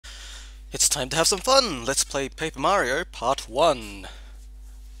It's time to have some fun! Let's play Paper Mario Part 1.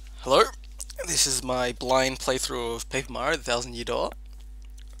 Hello, this is my blind playthrough of Paper Mario the Thousand Year Door.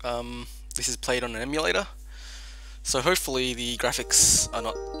 This is played on an emulator, so hopefully the graphics are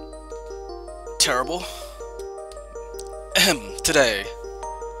not terrible. Today,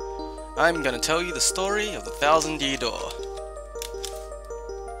 I'm going to tell you the story of the Thousand Year Door.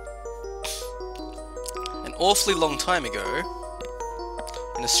 An awfully long time ago,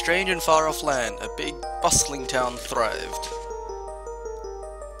 in a strange and far-off land, a big, bustling town thrived.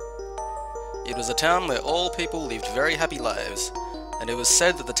 It was a town where all people lived very happy lives, and it was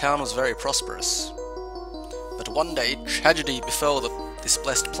said that the town was very prosperous. But one day, tragedy befell this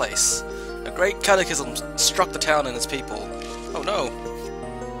blessed place. A great cataclysm struck the town and its people. Oh no!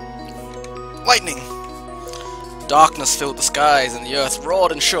 Lightning! Darkness filled the skies, and the earth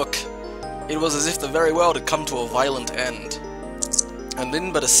roared and shook. It was as if the very world had come to a violent end. And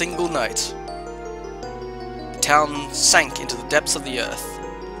in but a single night, the town sank into the depths of the earth.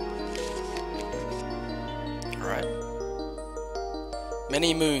 Alright.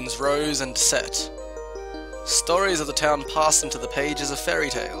 Many moons rose and set. Stories of the town passed into the pages of fairy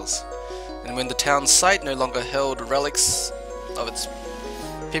tales, and when the town's site no longer held relics of its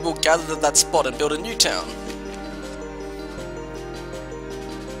people gathered at that spot and built a new town.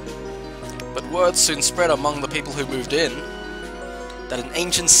 But word soon spread among the people who moved in that an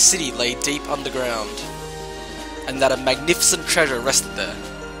ancient city lay deep underground, and that a magnificent treasure rested there.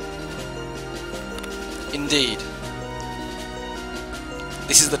 Indeed,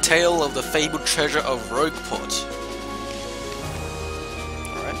 this is the tale of the fabled treasure of Rogueport.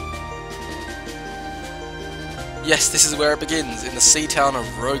 Alright. Yes, this is where it begins, in the sea town of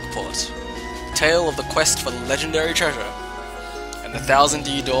Rogueport. The tale of the quest for the legendary treasure, and the Thousand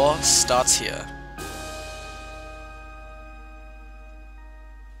Year Door starts here.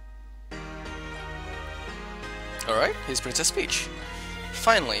 Alright, here's Princess Peach.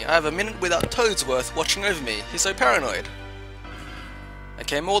 Finally, I have a minute without Toadsworth watching over me. He's so paranoid. I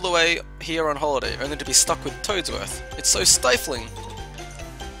came all the way here on holiday, only to be stuck with Toadsworth. It's so stifling.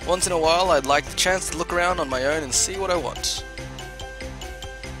 Once in a while, I'd like the chance to look around on my own and see what I want.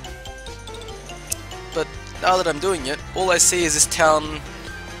 But now that I'm doing it, all I see is this town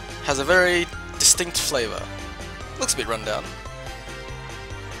has a very distinct flavour. Looks a bit run down.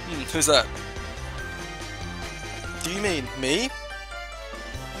 Who's that? Do you mean me?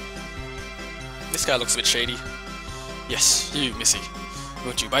 This guy looks a bit shady. Yes, you, Missy.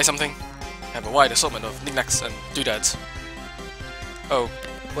 Won't you buy something? I have a wide assortment of knickknacks and doodads. Oh,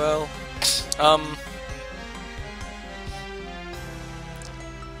 well,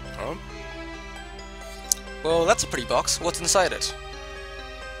 Oh? Well, that's a pretty box. What's inside it?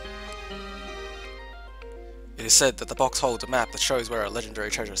 It is said that the box holds a map that shows where our legendary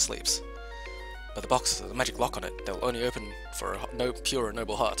treasure sleeps. But the box has a magic lock on it that will only open for a pure and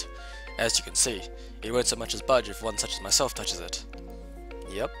noble heart. As you can see, it won't so much as budge if one such as myself touches it.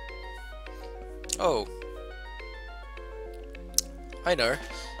 Yep. Oh. I know.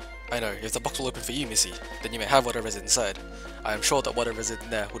 If the box will open for you, Missy, then you may have whatever is inside. I am sure that whatever is in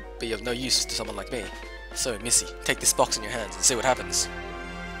there would be of no use to someone like me. So, Missy, take this box in your hands and see what happens.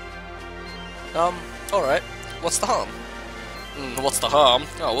 Alright. What's the harm? What's the harm?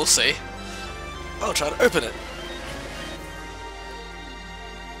 Oh, we'll see. I'll try to open it.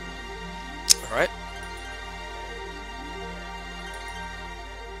 Alright.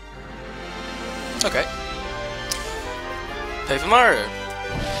 Okay. Paper Mario.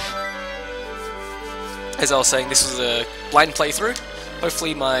 As I was saying, this was a blind playthrough.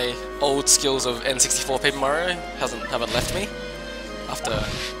 Hopefully my old skills of N64 Paper Mario haven't left me after,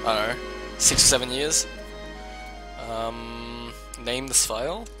 I don't know, 6 or 7 years. Name this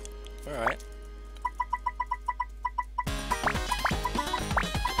file. Alright.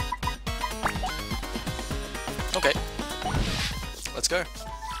 Okay, let's go.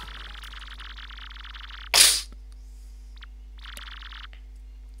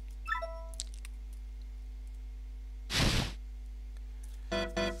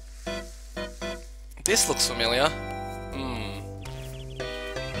 This looks familiar.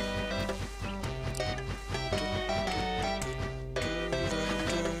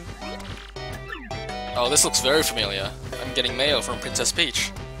 Oh, this looks very familiar. I'm getting mail from Princess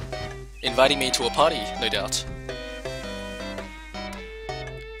Peach. Inviting me to a party, no doubt.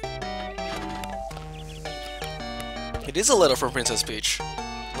 It is a letter from Princess Peach.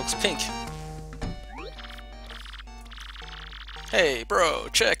 Looks pink. Hey bro,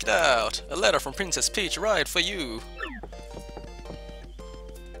 check it out! A letter from Princess Peach right for you!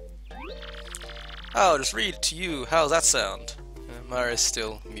 I'll just read it to you, how's that sound? Mario's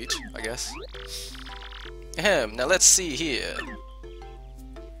still mute, I guess. Ahem, now let's see here.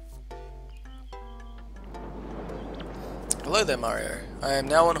 Hello there, Mario. I am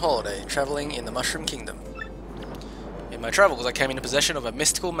now on holiday, travelling in the Mushroom Kingdom. In my travels, I came into possession of a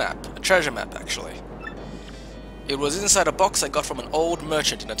mystical map, a treasure map actually. It was inside a box I got from an old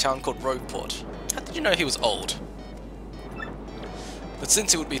merchant in a town called Rogueport. How did you know he was old? But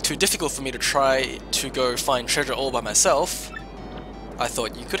since it would be too difficult for me to try to go find treasure all by myself, I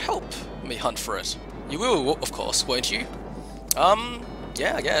thought you could help me hunt for it. You will, of course, won't you?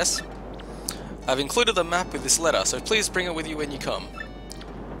 Yeah, I guess. I've included the map with this letter, so please bring it with you when you come.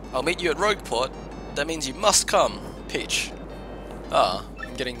 I'll meet you at Rogueport. That means you must come, Peach. Ah,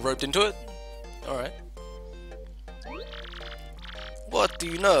 I'm getting roped into it? Alright. What do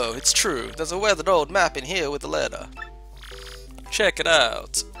you know? It's true. There's a weathered old map in here with the letter. Check it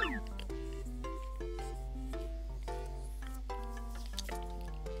out.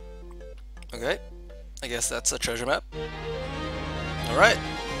 Okay. I guess that's a treasure map. Alright.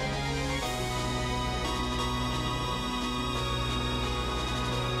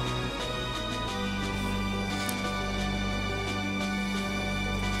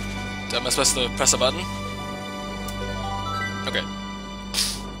 Am I supposed to press a button? Okay.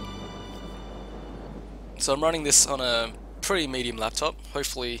 So I'm running this on a pretty medium laptop.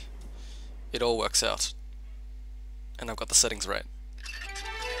 Hopefully it all works out. And I've got the settings right.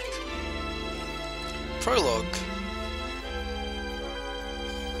 Prologue.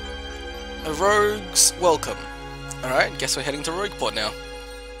 A rogue's welcome. Alright, guess we're heading to Rogueport now.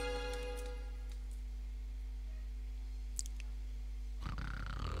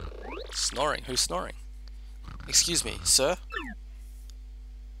 Snoring? Who's snoring? Excuse me, sir?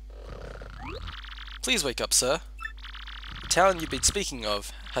 Please wake up, sir. The town you've been speaking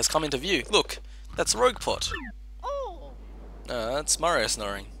of has come into view. Look, that's Rogueport. That's Mario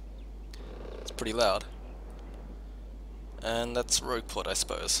snoring. It's pretty loud. And that's Rogueport, I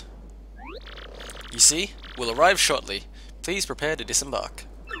suppose. You see, we'll arrive shortly. Please prepare to disembark.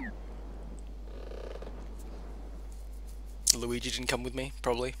 Luigi didn't come with me,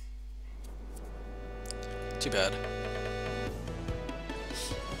 probably. Too bad.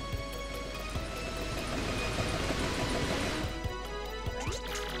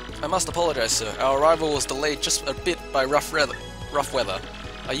 I must apologize, sir. Our arrival was delayed just a bit by rough weather.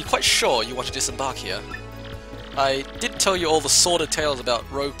 Are you quite sure you want to disembark here? I did tell you all the sordid tales about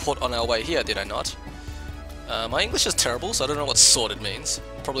Rogueport on our way here, did I not? My English is terrible, so I don't know what sordid means.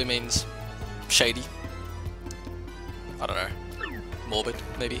 Probably means shady. I don't know. Morbid,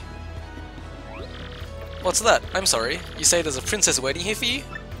 maybe. What's that? I'm sorry. You say there's a princess waiting here for you?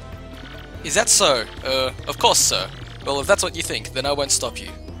 Is that so? Of course, sir. Well, if that's what you think, then I won't stop you.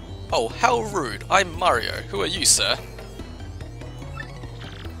 Oh, how rude. I'm Mario. Who are you, sir?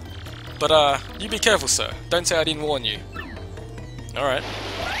 But, you be careful, sir. Don't say I didn't warn you. Alright.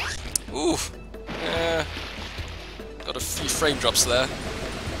 Oof. Yeah. Got a few frame drops there.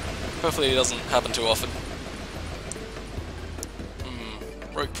 Hopefully it doesn't happen too often.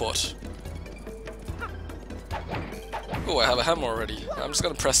 Rogueport. Oh, I have a hammer already. I'm just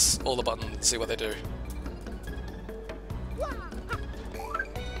gonna press all the buttons and see what they do.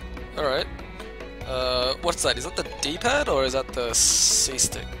 Alright. What's that? Is that the D-pad or is that the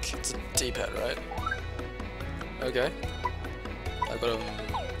C-stick? It's a D-pad, right? Okay. I've got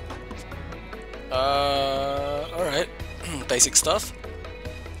alright. Basic stuff.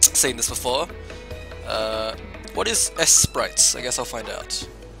 Seen this before. What is S-sprites? I guess I'll find out.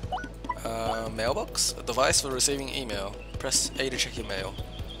 Mailbox? A device for receiving email. Press A to check your mail.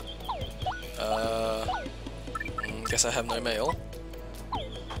 Guess I have no mail.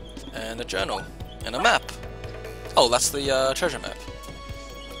 And a journal. And a map. Oh, that's the treasure map.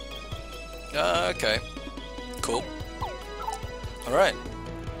 Okay. Cool. Alright.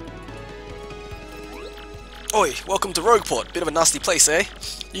 Oi, welcome to Rogueport. Bit of a nasty place, eh?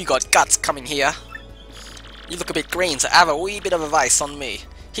 You got guts coming here. You look a bit green, so have a wee bit of advice on me.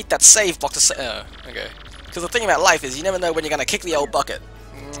 Hit that save box to say. Okay. Because the thing about life is you never know when you're gonna kick the old bucket.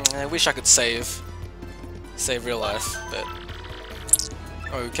 I wish I could save real life, but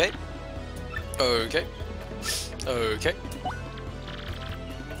okay. Okay. Okay.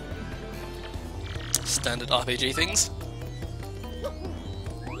 Standard RPG things.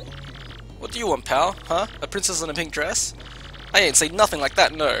 What do you want, pal? Huh? A princess in a pink dress? I ain't seen nothing like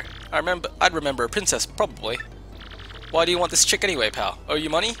that, no. I'd remember a princess, probably. Why do you want this chick anyway, pal? Owe you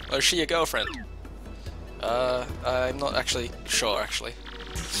money? Or is she your girlfriend? I'm not actually sure, actually.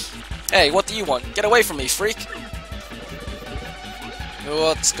 Hey, what do you want? Get away from me, freak!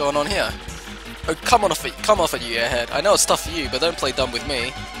 What's going on here? Oh, come off it, you airhead. I know it's tough for you, but don't play dumb with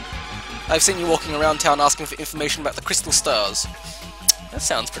me. I've seen you walking around town asking for information about the crystal stars. That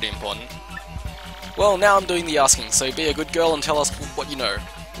sounds pretty important. Well, now I'm doing the asking, so be a good girl and tell us what you know.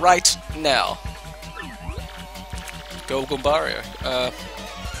 Right now. Girl Goombario.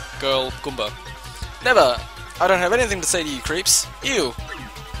 Girl Goomba. Never! I don't have anything to say to you, creeps. Ew!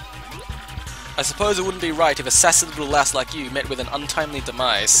 I suppose it wouldn't be right if a sassy little lass like you met with an untimely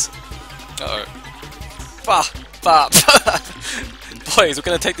demise. Uh-oh. Bah! Bah! Boys, we're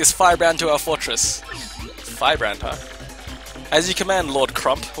gonna take this firebrand to our fortress. Firebrand, huh? As you command, Lord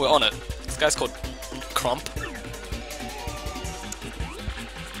Crump. We're on it. This guy's called Crump.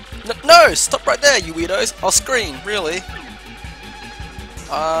 No! Stop right there, you weirdos! I'll scream, really.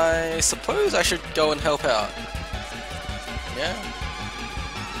 I suppose I should go and help out. Yeah?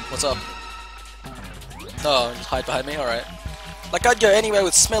 What's up? Oh, hide behind me? Alright. Like I'd go anywhere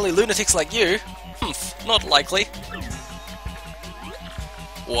with smelly lunatics like you? Humph, not likely.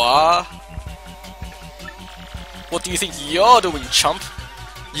 Wah? What do you think you're doing, chump?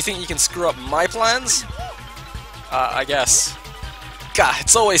 You think you can screw up my plans? I guess. Gah,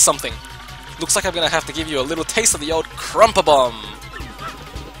 it's always something. Looks like I'm gonna have to give you a little taste of the old Crumper Bomb.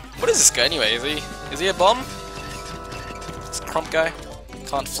 What is this guy anyway? Is he a bomb? This Crump guy?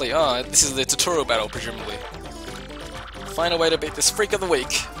 Can't flee. Oh, this is the tutorial battle, presumably. Find a way to beat this freak of the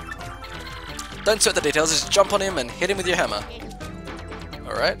week. Don't sweat the details, just jump on him and hit him with your hammer.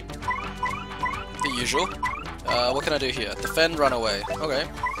 Alright. The usual. What can I do here? Defend, run away. Okay.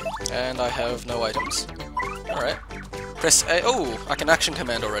 And I have no items. Alright. Press A. Oh, I can action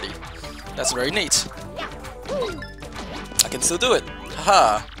command already. That's very neat. I can still do it.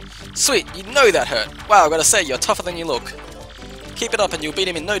 Haha. Sweet, you know that hurt. Wow, I gotta say, you're tougher than you look. Keep it up and you'll beat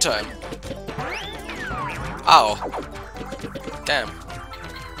him in no time. Ow. Damn.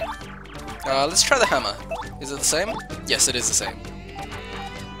 Let's try the hammer. Is it the same? Yes, it is the same.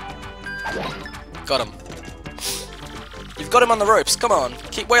 Got him. You've got him on the ropes, come on,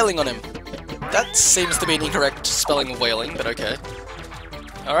 keep wailing on him. That seems to be an incorrect spelling of wailing, but okay.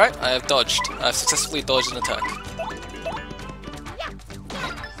 Alright, I have dodged. I've successfully dodged an attack.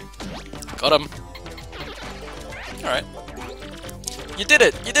 Got him. Alright. You did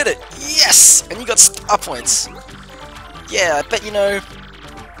it! You did it! Yes! And you got star points. Yeah, I bet you know.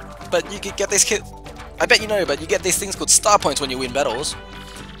 But you could get these I bet you know, but you get these things called star points when you win battles.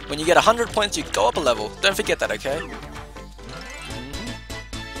 When you get 100 points, you go up a level. Don't forget that, okay?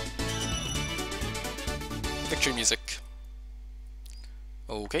 Victory music.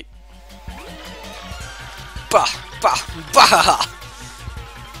 Okay. Bah! Bah! Bah!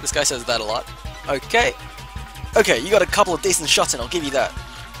 This guy says that a lot. Okay. Okay, you got a couple of decent shots in, I'll give you that.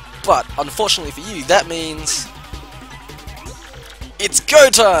 But, unfortunately for you, that means... it's go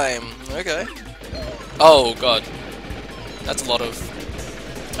time! Okay. Oh, god. That's a lot of...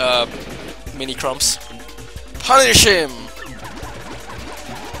 mini crumps. Punish him!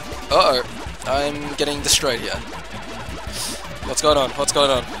 Uh-oh. I'm getting destroyed here. What's going on? What's going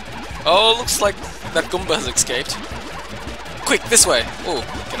on? Oh, looks like that Goomba has escaped. Quick, this way! Oh,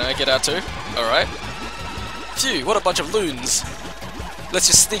 can I get out too? Alright. Phew, what a bunch of loons. Let's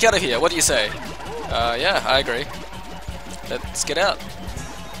just sneak out of here, what do you say? Yeah, I agree. Let's get out.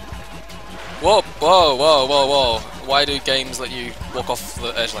 Whoa, whoa, whoa, whoa, whoa. Why do games let you walk off the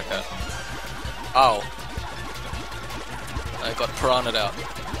edge like that? Ow. I got piranha'd out.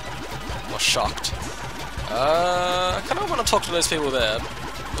 Or shocked. I kind of want to talk to those people there,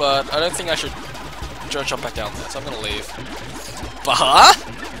 but I don't think I should jump back down there, so I'm gonna leave. Bah!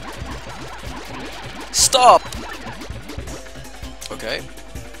 Stop! Okay.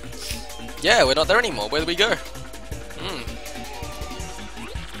 Yeah, we're not there anymore. Where did we go?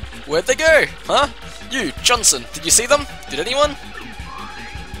 Where'd they go? Huh? You, Johnson, did you see them? Did anyone?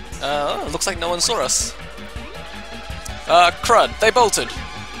 Oh, looks like no one saw us. Crud, they bolted.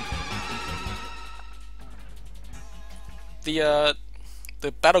 The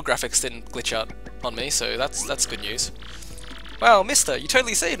battle graphics didn't glitch out on me, so that's good news. Wow, mister, you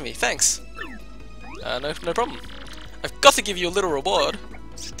totally saved me, thanks. No problem. I've got to give you a little reward.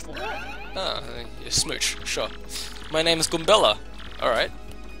 Ah, you smooch, sure. My name is Goombella. Alright.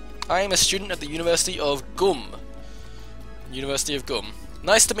 I am a student at the University of Goom. University of Goom.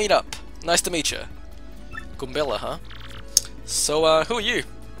 Nice to meet up. Nice to meet you. Goombella, huh? So, who are you?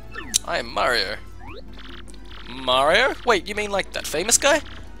 I am Mario. Mario? Wait, you mean like that famous guy?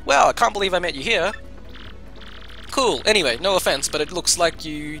 Wow, I can't believe I met you here. Cool. Anyway, no offense, but it looks like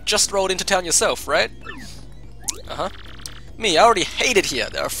you just rolled into town yourself, right? Uh-huh. Me, I already hate it here.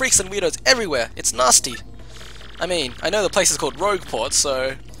 There are freaks and weirdos everywhere. It's nasty. I mean, I know the place is called Rogueport,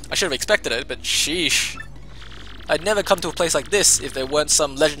 so I should have expected it, but sheesh. I'd never come to a place like this if there weren't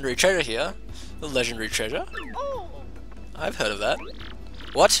some legendary treasure here. The legendary treasure? I've heard of that.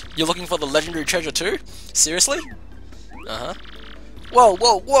 What? You're looking for the legendary treasure too? Seriously? Uh-huh. Whoa,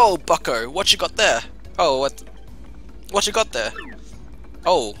 whoa, whoa, bucko! What you got there? Oh, what you got there?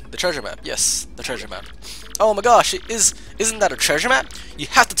 Oh, the treasure map. Yes, the treasure map. Oh my gosh, isn't that a treasure map? You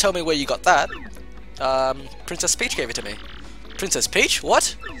have to tell me where you got that. Princess Peach gave it to me. Princess Peach?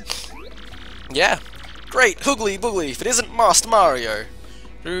 What? Yeah. Great, hoogly boogly, if it isn't Master Mario.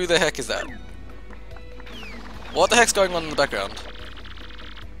 Who the heck is that? What the heck's going on in the background?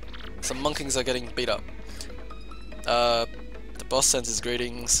 Some monkeys are getting beat up. The boss sends his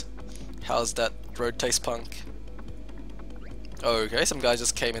greetings. How's that road taste, punk? Okay, some guy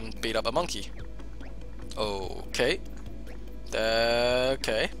just came and beat up a monkey. Okay.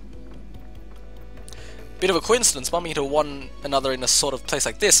 Okay. Bit of a coincidence bumping into one another in a sort of place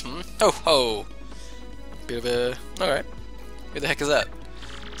like this, hmm? Ho ho! Bit of a... alright. Who the heck is that?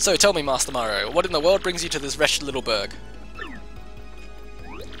 So tell me, Master Mario, what in the world brings you to this wretched little burg?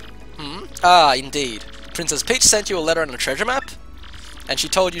 Hmm? Ah, indeed. Princess Peach sent you a letter and a treasure map? And she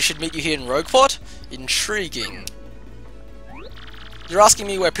told you she'd meet you here in Rogueport? Intriguing. You're asking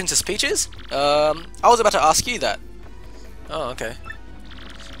me where Princess Peach is? I was about to ask you that. Oh, okay.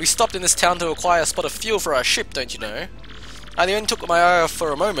 We stopped in this town to acquire a spot of fuel for our ship, don't you know? I only took my eye off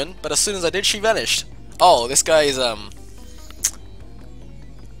for a moment, but as soon as I did, she vanished. Oh, this guy is,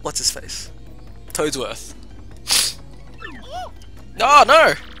 what's his face? Toadsworth. Oh,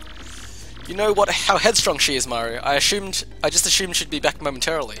 no! You know how headstrong she is, Mario. I just assumed she'd be back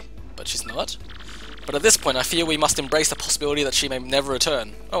momentarily. But she's not. But at this point, I fear we must embrace the possibility that she may never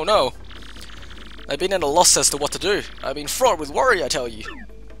return. Oh no! I've been at a loss as to what to do. I've been fraught with worry, I tell you.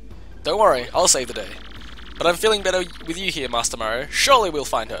 Don't worry, I'll save the day. But I'm feeling better with you here, Master Mario. Surely we'll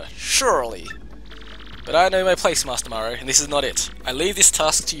find her. Surely. But I know my place, Master Mario, and this is not it. I leave this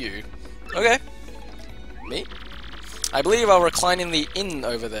task to you. Okay. Me? I believe I'll recline in the inn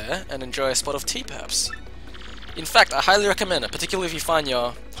over there and enjoy a spot of tea, perhaps. In fact, I highly recommend it, particularly if you find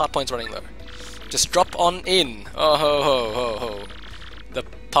your heart points running low. Just drop on in. Oh ho ho ho ho. The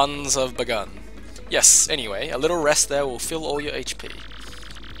puns have begun. Yes, anyway, a little rest there will fill all your HP.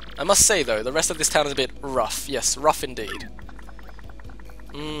 I must say though, the rest of this town is a bit rough. Yes, rough indeed.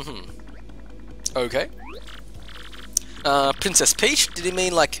 Okay. Princess Peach? Did he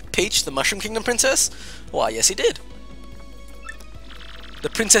mean like Peach, the Mushroom Kingdom princess? Why, yes he did. The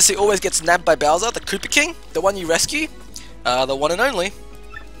princess who always gets nabbed by Bowser, the Koopa King? The one you rescue? The one and only.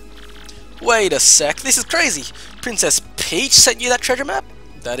 Wait a sec, this is crazy! Princess Peach sent you that treasure map?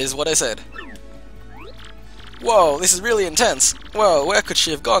 That is what I said. Whoa, this is really intense. Well, where could she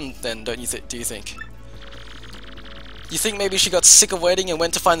have gone then, do you think? You think maybe she got sick of waiting and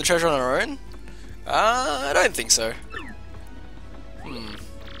went to find the treasure on her own? I don't think so.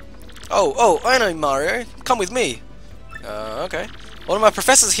 Oh, I know, Mario. Come with me. Okay. One of my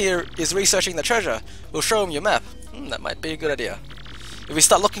professors here is researching the treasure. We'll show him your map. That might be a good idea. If we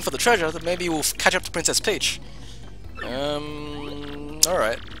start looking for the treasure, then maybe we'll catch up to Princess Peach.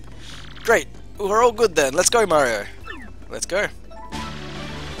 Alright. Great. We're all good then. Let's go, Mario. Let's go.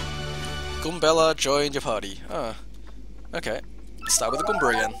 Goombella joined your party. Okay. Let's start with the Goomba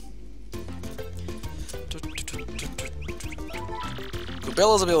again.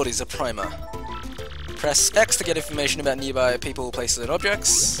 Goombella's abilities are primer. Press X to get information about nearby people, places, and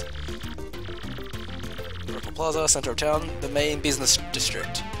objects. Purple Plaza, center of town, the main business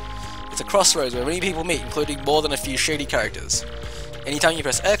district. It's a crossroads where many people meet, including more than a few shady characters. Anytime you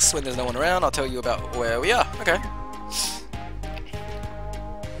press X when there's no one around, I'll tell you about where we are. Okay.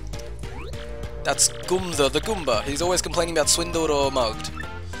 That's Goomba, the Goomba. He's always complaining about swindled or mugged.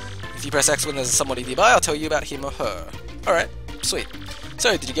 If you press X when there's somebody nearby, I'll tell you about him or her. Alright, sweet.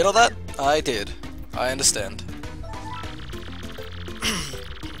 So, did you get all that? I did. I understand.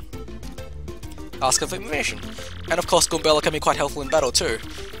 Ask her for information. And of course, Goombella can be quite helpful in battle too.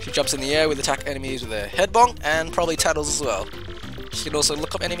 She jumps in the air with attack enemies with her head bonk, and probably tattles as well. She can also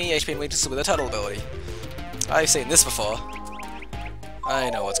look up enemy HP and weaknesses with her tattle ability. I've seen this before. I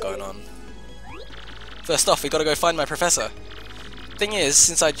know what's going on. First off, we gotta go find my professor. Thing is,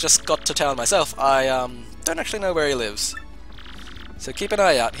 since I just got to town myself, I don't actually know where he lives. So keep an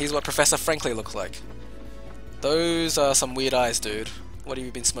eye out, here's what Professor Frankly looks like. Those are some weird eyes, dude. What have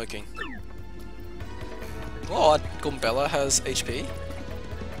you been smoking? Oh, Goombella has HP.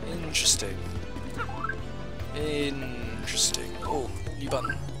 Interesting. Interesting. Oh, new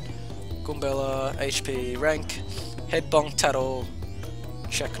button. Goombella, HP, rank, head bonk, tattle,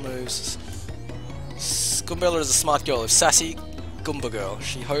 check moves. Goombella is a smart girl. If sassy, Goomba girl.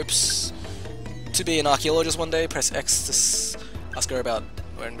 She hopes to be an archaeologist one day. Press X to ask her about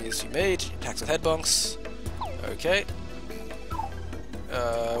enemies she made. Attacks with head bonks. Okay.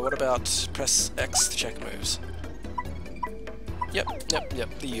 What about press X to check moves? Yep,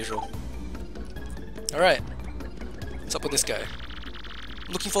 the usual. Alright. What's up with this guy?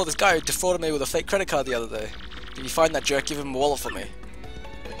 I'm looking for this guy who defrauded me with a fake credit card the other day. If you find that jerk, give him a wallet for me.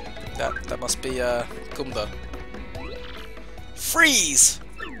 That must be, Goomba. Freeze!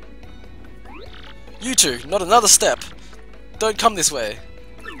 You two, not another step! Don't come this way!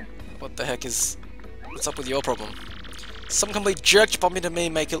 What the heck is... What's up with your problem? Some complete jerk bumped into me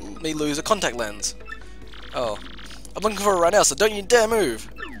and me lose a contact lens. Oh. I'm looking for it right now, so don't you dare move!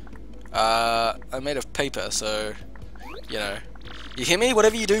 I'm made of paper, so... You know. You hear me?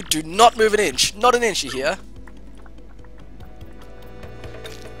 Whatever you do, do not move an inch! Not an inch, you hear?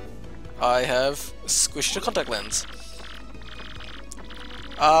 I have squished a contact lens.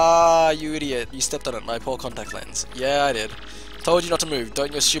 Ah, you idiot. You stepped on it, my poor contact lens. Yeah, I did. Told you not to move.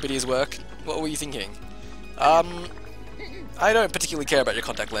 Don't your stupid ears work? What were you thinking? I don't particularly care about your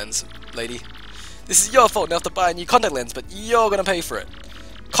contact lens, lady. This is your fault now to buy a new contact lens, but you're gonna pay for it.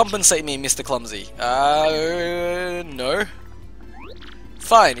 Compensate me, Mr. Clumsy. No.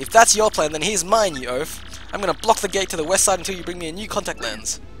 Fine, if that's your plan, then here's mine, you oaf. I'm gonna block the gate to the west side until you bring me a new contact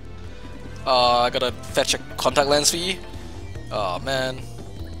lens. I gotta fetch a contact lens for you? Oh man.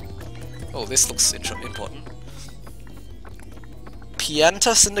 Oh, this looks important.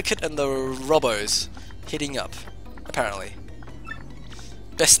 Pianta Syndicate and the Robos hitting up, apparently.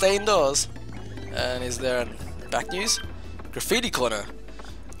 Best stay indoors. And is there back news? Graffiti corner.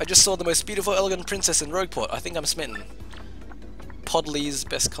 I just saw the most beautiful, elegant princess in Rogueport. I think I'm smitten. Podley's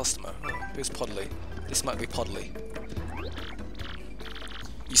best customer. Oh, who's Podley? This might be Podley.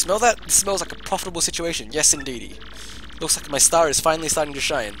 You smell that? It smells like a profitable situation. Yes, indeedy. Looks like my star is finally starting to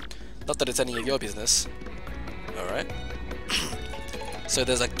shine. Not that it's any of your business. Alright. So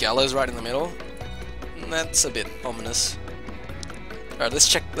there's a gallows right in the middle. That's a bit ominous. Alright, let's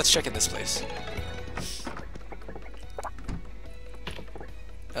check in this place.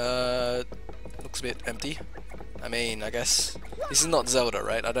 Looks a bit empty. I mean, I guess this is not Zelda,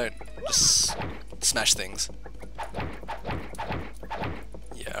 right? I don't just smash things.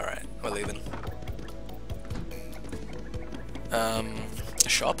 Yeah, alright, we're leaving. A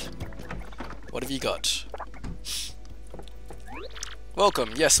shop? What have you got?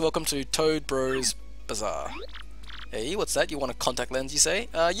 Welcome, yes, welcome to Toad Bros Bazaar. Hey, what's that? You want a contact lens, you say?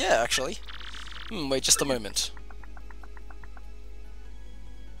 Yeah, actually. Wait just a moment.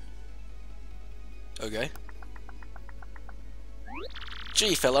 Okay.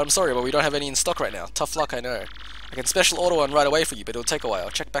 Gee, fella, I'm sorry, but we don't have any in stock right now. Tough luck, I know. I can special order one right away for you, but it'll take a while.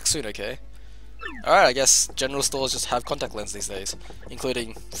 Check back soon, okay? Alright, I guess general stores just have contact lenses these days,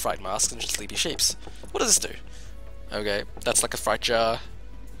 including fright masks and sleepy sheeps. What does this do? Okay, that's like a fright jar.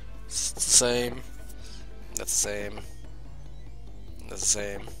 It's the same. That's the same. That's the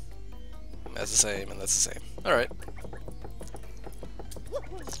same. That's the same, and that's the same. Alright.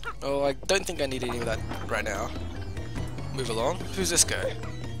 Oh, I don't think I need any of that right now. Move along. Who's this guy?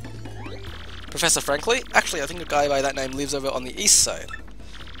 Professor Frankly? Actually, I think a guy by that name lives over on the east side.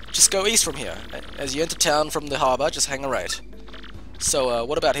 Just go east from here. As you enter town from the harbour, just hang a right. So,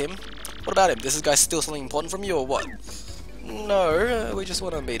 what about him? What about him? Does this guy steal something important from you, or what? No, we just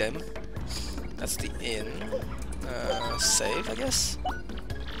want to meet him. That's the inn. Save, I guess?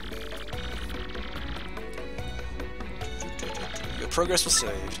 Your progress was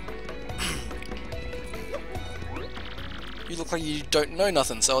saved. You look like you don't know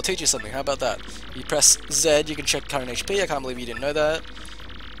nothing, so I'll teach you something. How about that? You press Z, you can check current HP. I can't believe you didn't know that.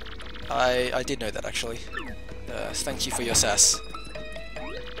 I did know that, actually. Thank you for your sass.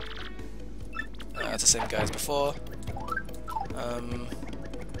 It's the same guy as before.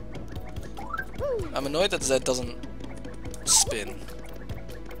 I'm annoyed that Z doesn't spin.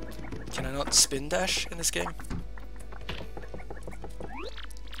 Can I not spin dash in this game?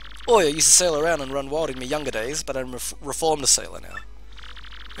 Oh, I used to sail around and run wild in my younger days, but I'm a reformed sailor now.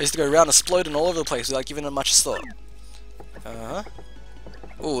 I used to go around exploding all over the place without giving it much thought.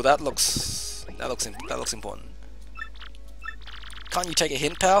 Ooh, that looks important. Can't you take a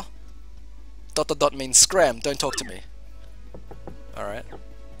hint, pal? ... means scram, don't talk to me. Alright.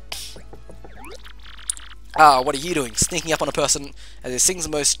 Ah, what are you doing? Sneaking up on a person as he sings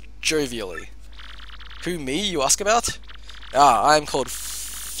most jovially. Who, me, you ask about? Ah, I am called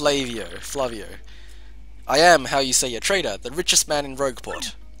Flavio. I am, how you say, a trader, the richest man in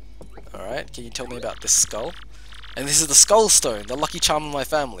Rogueport. Alright, can you tell me about this skull? And this is the skull stone, the lucky charm of my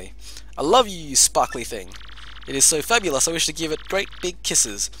family. I love you, you sparkly thing. It is so fabulous, I wish to give it great big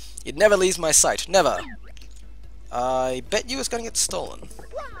kisses. It never leaves my sight, never. I bet you it's going to get stolen.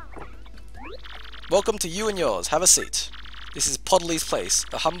 Welcome to you and yours, have a seat. This is Podley's Place,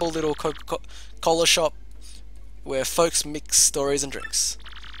 a humble little Coca-Cola shop where folks mix stories and drinks.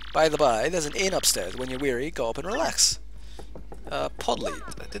 By the by, there's an inn upstairs. When you're weary, go up and relax.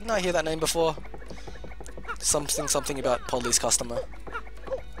 Podley. Didn't I hear that name before? Something about Podley's customer.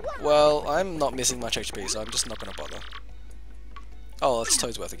 Well, I'm not missing much HP, so I'm just not gonna bother. Oh, it's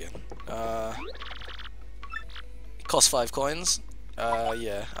Toadsworth again. It costs 5 coins.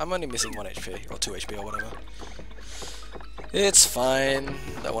 Yeah, I'm only missing 1 HP, or 2 HP, or whatever. It's fine.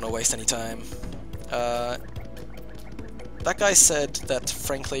 Don't want to waste any time. That guy said that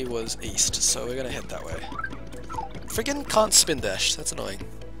Frankly was east, so we're gonna head that way. Friggin' can't spin dash, that's annoying.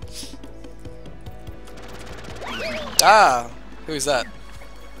 Ah! Who's that?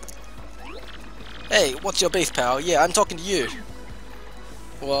 Hey, what's your beef, pal? Yeah, I'm talking to you.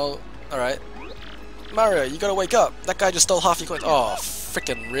 Well, alright. Mario, you gotta wake up. That guy just stole half your coins. Oh,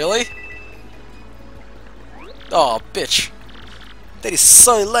 frickin' really? Oh, bitch. That is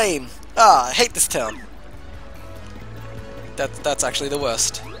so lame. Ah, I hate this town. That's actually the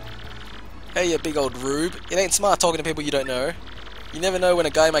worst. Hey, you big old rube. It ain't smart talking to people you don't know. You never know when a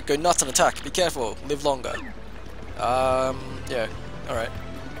guy might go nuts and attack. Be careful. Live longer. Yeah. Alright.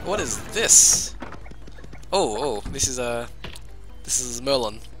 What is this? Oh, this is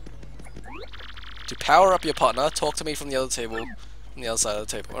Merlin. To power up your partner, talk to me from the other table, from the other side of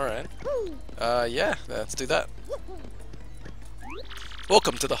the table. Alright. Yeah, let's do that.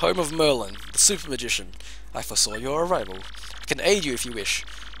 Welcome to the home of Merlin, the super magician. I foresaw your arrival. I can aid you if you wish.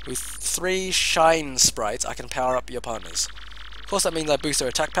 With 3 shine sprites, I can power up your partners. Of course that means I boost their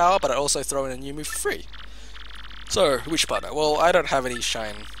attack power, but I also throw in a new move for free. So, which partner? Well, I don't have any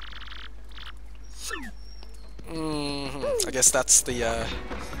shine. I guess that's the,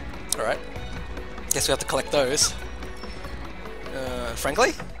 Alright. Guess we have to collect those.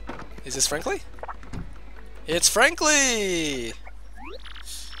 Frankly? Is this Frankly? It's Frankly!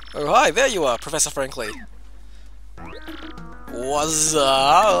 Oh hi, there you are, Professor Frankly. What's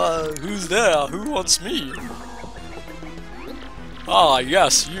who's there? Who wants me? Ah,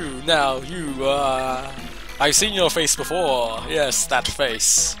 yes, you. Now, you, I've seen your face before. Yes, that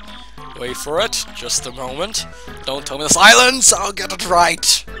face. Wait for it. Just a moment. Don't tell me the silence. I'll get it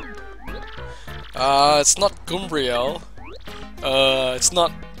right. It's not Gumbriel. It's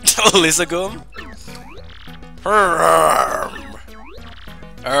not Lizagum.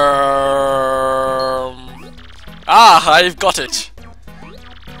 Ah, I've got it.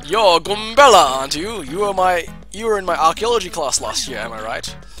 You're Gumbella, aren't you? You were in my archaeology class last year, am I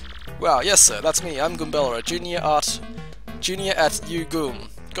right? Well, yes sir, that's me. I'm Gumbella, a junior at UGum.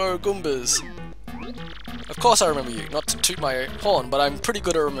 Go Goombas. Of course I remember you. Not to toot my horn, but I'm pretty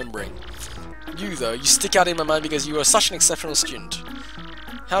good at remembering. You though, you stick out in my mind because you are such an exceptional student.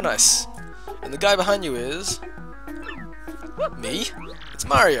 How nice. And the guy behind you is... me? It's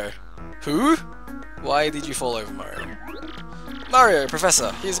Mario. Who? Why did you fall over, Mario? Mario,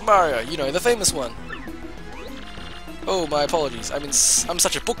 Professor. Here's Mario. You know, the famous one. Oh, my apologies. I'm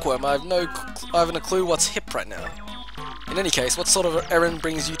such a bookworm. I haven't a clue what's hip right now. In any case, what sort of errand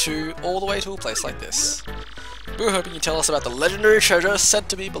brings you all the way to a place like this? We were hoping you'd tell us about the legendary treasure said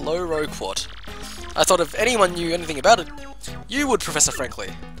to be below Roqueport. I thought if anyone knew anything about it, you would, Professor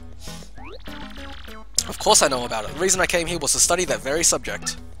Frankly. Of course I know about it. The reason I came here was to study that very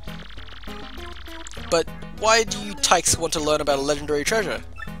subject. But why do you tykes want to learn about a legendary treasure?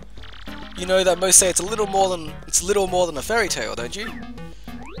 You know that most say it's little more than a fairy tale, don't you?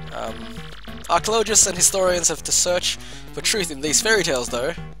 Archaeologists and historians have to search for truth in these fairy tales,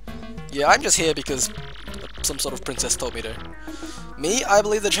 though. Yeah, I'm just here because some sort of princess told me to. Me, I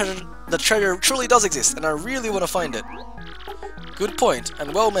believe the treasure truly does exist, and I really want to find it. Good point,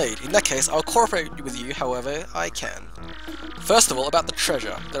 and well made. In that case, I'll cooperate with you however I can. First of all, about the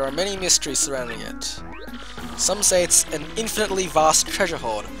treasure. There are many mysteries surrounding it. Some say it's an infinitely vast treasure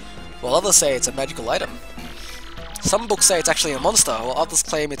hoard, while others say it's a magical item. Some books say it's actually a monster, while others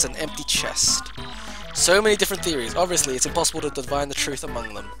claim it's an empty chest. So many different theories. Obviously, it's impossible to divine the truth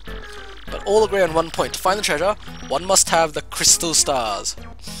among them. But all agree on one point. To find the treasure, one must have the crystal stars.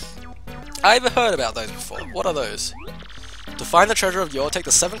 I've heard about those before. What are those? To find the treasure of yore, take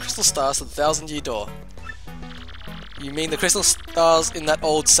the 7 crystal stars to the 1,000-year door. You mean the crystal stars in that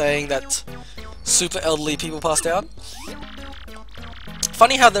old saying that super elderly people pass down?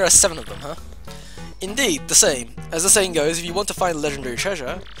 Funny how there are 7 of them, huh? Indeed, the same. As the saying goes, if you want to find legendary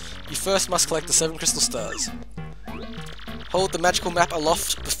treasure, you first must collect the 7 crystal stars. Hold the magical map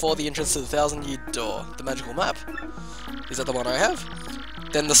aloft before the entrance to the 1,000-year door. The magical map? Is that the one I have?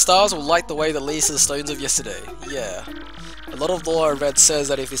 Then the stars will light the way that leads to the stones of yesterday. Yeah. A lot of lore I read says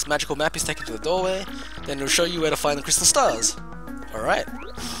that if this magical map is taken to the doorway, then it'll show you where to find the crystal stars. Alright.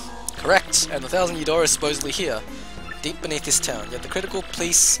 Correct, and the 1,000-year door is supposedly here, deep beneath this town. Yet the critical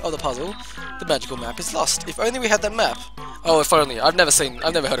piece of the puzzle, the magical map, is lost. If only we had that map. Oh, if only. I've never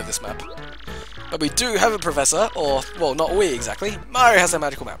heard of this map. But we do have a professor, or, well, not we exactly. Mario has a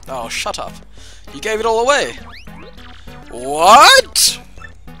magical map. Oh, shut up. You gave it all away. What?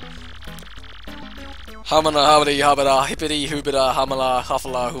 Hamana habadi habada hippity hoobida hamala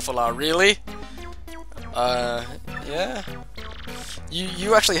huffala hoofala. Really? Yeah.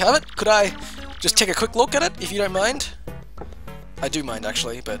 You actually have it? Could I just take a quick look at it, if you don't mind? I do mind,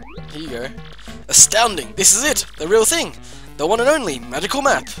 actually, but here you go. Astounding! This is it! The real thing! The one and only magical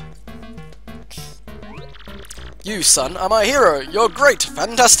map! You, son, are my hero! You're great!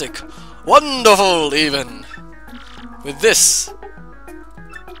 Fantastic! Wonderful, even! With this,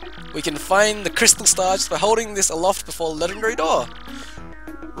 we can find the crystal stars by holding this aloft before the legendary door.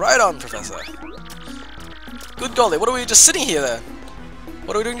 Right on, Professor. Good golly, what are we just sitting here then?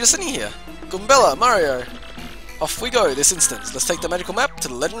 What are we doing just sitting here? Goombella, Mario! Off we go this instance. Let's take the magical map to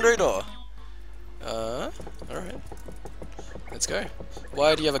the legendary door. Alright. Let's go.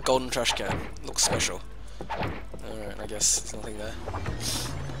 Why do you have a golden trash can? Looks special. Alright, I guess there's nothing there.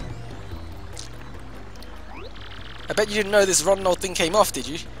 I bet you didn't know this rotten old thing came off, did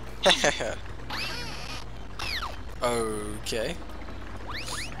you? Okay.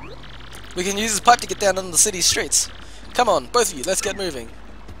 We can use this pipe to get down on the city streets. Come on, both of you, let's get moving.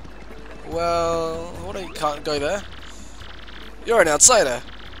 Well, what do you can't go there? You're an outsider.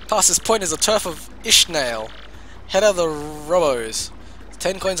 Past this point is a turf of Ishnail. Head of the Robos.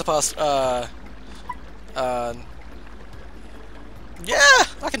 10 coins are past, yeah,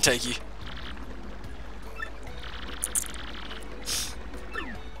 I can take you.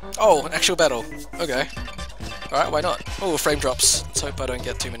 Oh, an actual battle. Okay. Alright, why not? Oh, frame drops. Let's hope I don't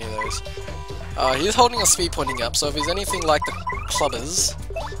get too many of those. He's holding a speed pointing up, so if he's anything like the clubbers,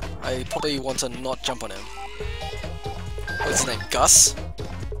 I probably want to not jump on him. What's his name? Gus?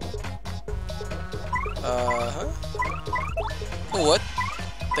 Oh, what?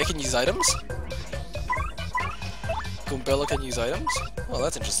 They can use items? Goombella can use items? Oh,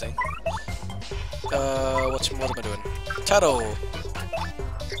 that's interesting. What am I doing? Tattle!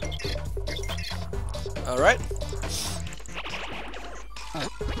 Alright.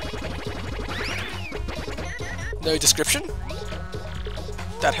 No description?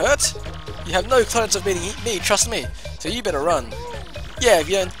 That hurts? You have no chance of beating me, trust me, so you better run. Yeah, if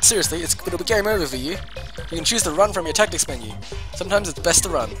you don't, seriously, it'll be game over for you. You can choose to run from your tactics menu. Sometimes it's best to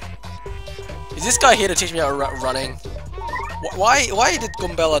run. Is this guy here to teach me how running? Why did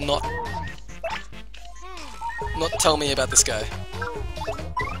Goombella not tell me about this guy?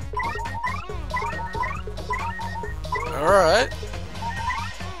 Alright.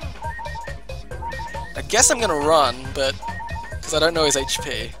 I guess I'm gonna run, but because I don't know his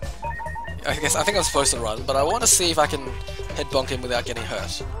HP. I think I'm supposed to run, but I want to see if I can head bonk him without getting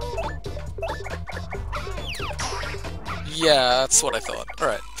hurt. Yeah, that's what I thought.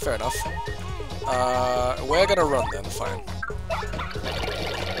 Alright, fair enough. We're gonna run then, fine.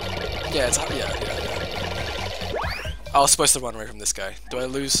 Yeah, I was supposed to run away from this guy. Do I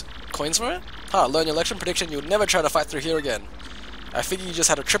lose coins from it? Learn your lecture prediction, you'll never try to fight through here again. I figure you just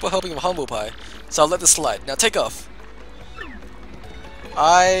had a triple helping of humble pie, so I'll let this slide. Now take off.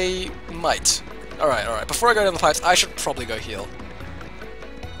 I might. Alright. Before I go down the pipes, I should probably go heal.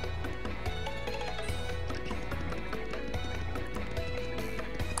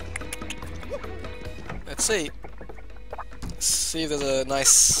 Let's see. Let's see if there's a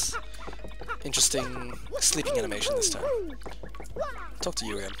nice, interesting sleeping animation this time. Talk to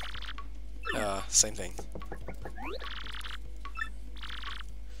you again. Same thing.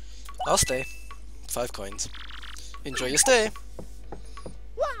 I'll stay. 5 coins. Enjoy your stay.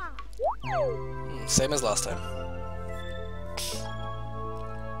 Same as last time.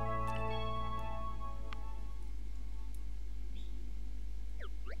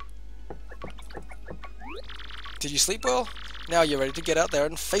 Did you sleep well? Now you're ready to get out there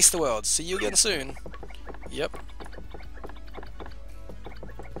and face the world. See you again soon. Yep.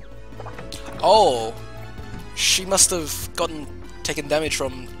 Oh! She must have taken damage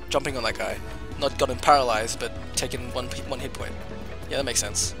from jumping on that guy. Not gotten paralyzed, but taken one hit point. Yeah, that makes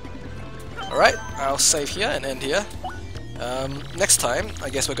sense. Alright, I'll save here and end here. Next time, I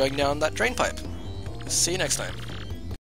guess we're going down that drain pipe. See you next time.